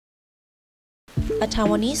A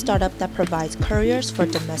Taiwanese startup that provides couriers for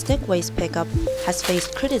domestic waste pickup has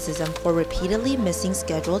faced criticism for repeatedly missing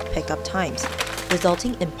scheduled pickup times,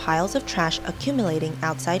 resulting in piles of trash accumulating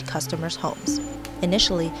outside customers' homes.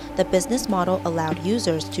 Initially, the business model allowed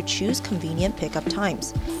users to choose convenient pickup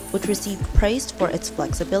times, which received praise for its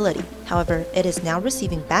flexibility. However, it is now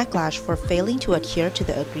receiving backlash for failing to adhere to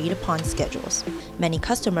the agreed-upon schedules. Many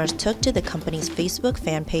customers took to the company's Facebook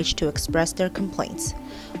fan page to express their complaints,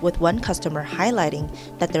 with one customer highlighting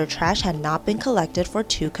that their trash had not been collected for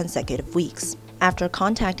 2 consecutive weeks. After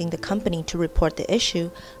contacting the company to report the issue,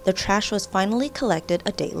 the trash was finally collected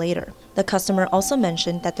a day later. The customer also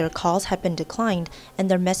mentioned that their calls had been declined and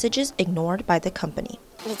their messages ignored by the company.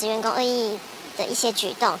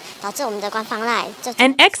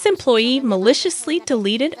 An ex-employee maliciously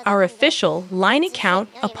deleted our official LINE account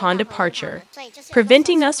upon departure,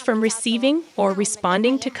 preventing us from receiving or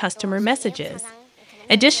responding to customer messages.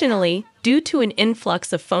 Additionally, due to an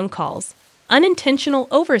influx of phone calls, unintentional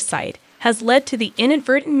oversight has led to the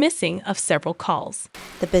inadvertent missing of several calls.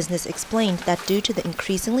 The business explained that due to the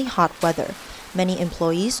increasingly hot weather, many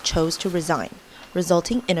employees chose to resign,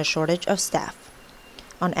 resulting in a shortage of staff.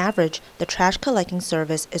 On average, the trash collecting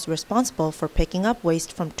service is responsible for picking up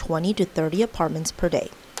waste from 20 to 30 apartments per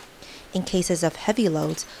day. In cases of heavy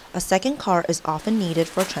loads, a second car is often needed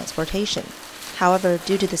for transportation. However,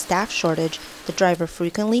 due to the staff shortage, the driver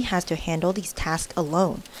frequently has to handle these tasks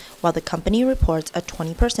alone, while the company reports a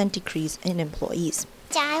 20% decrease in employees.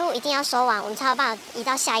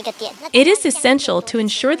 It is essential to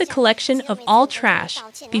ensure the collection of all trash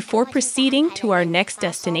before proceeding to our next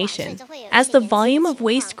destination. As the volume of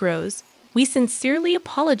waste grows, we sincerely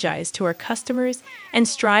apologize to our customers and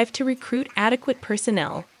strive to recruit adequate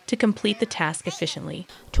personnel to complete the task efficiently.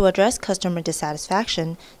 To address customer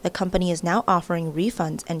dissatisfaction, the company is now offering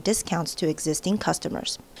refunds and discounts to existing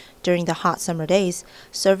customers. During the hot summer days,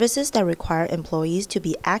 services that require employees to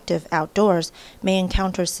be active outdoors may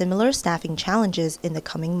encounter similar staffing challenges in the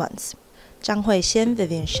coming months. Zhang Huixian,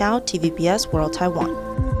 Vivian Xiao, TVBS World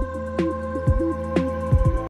Taiwan.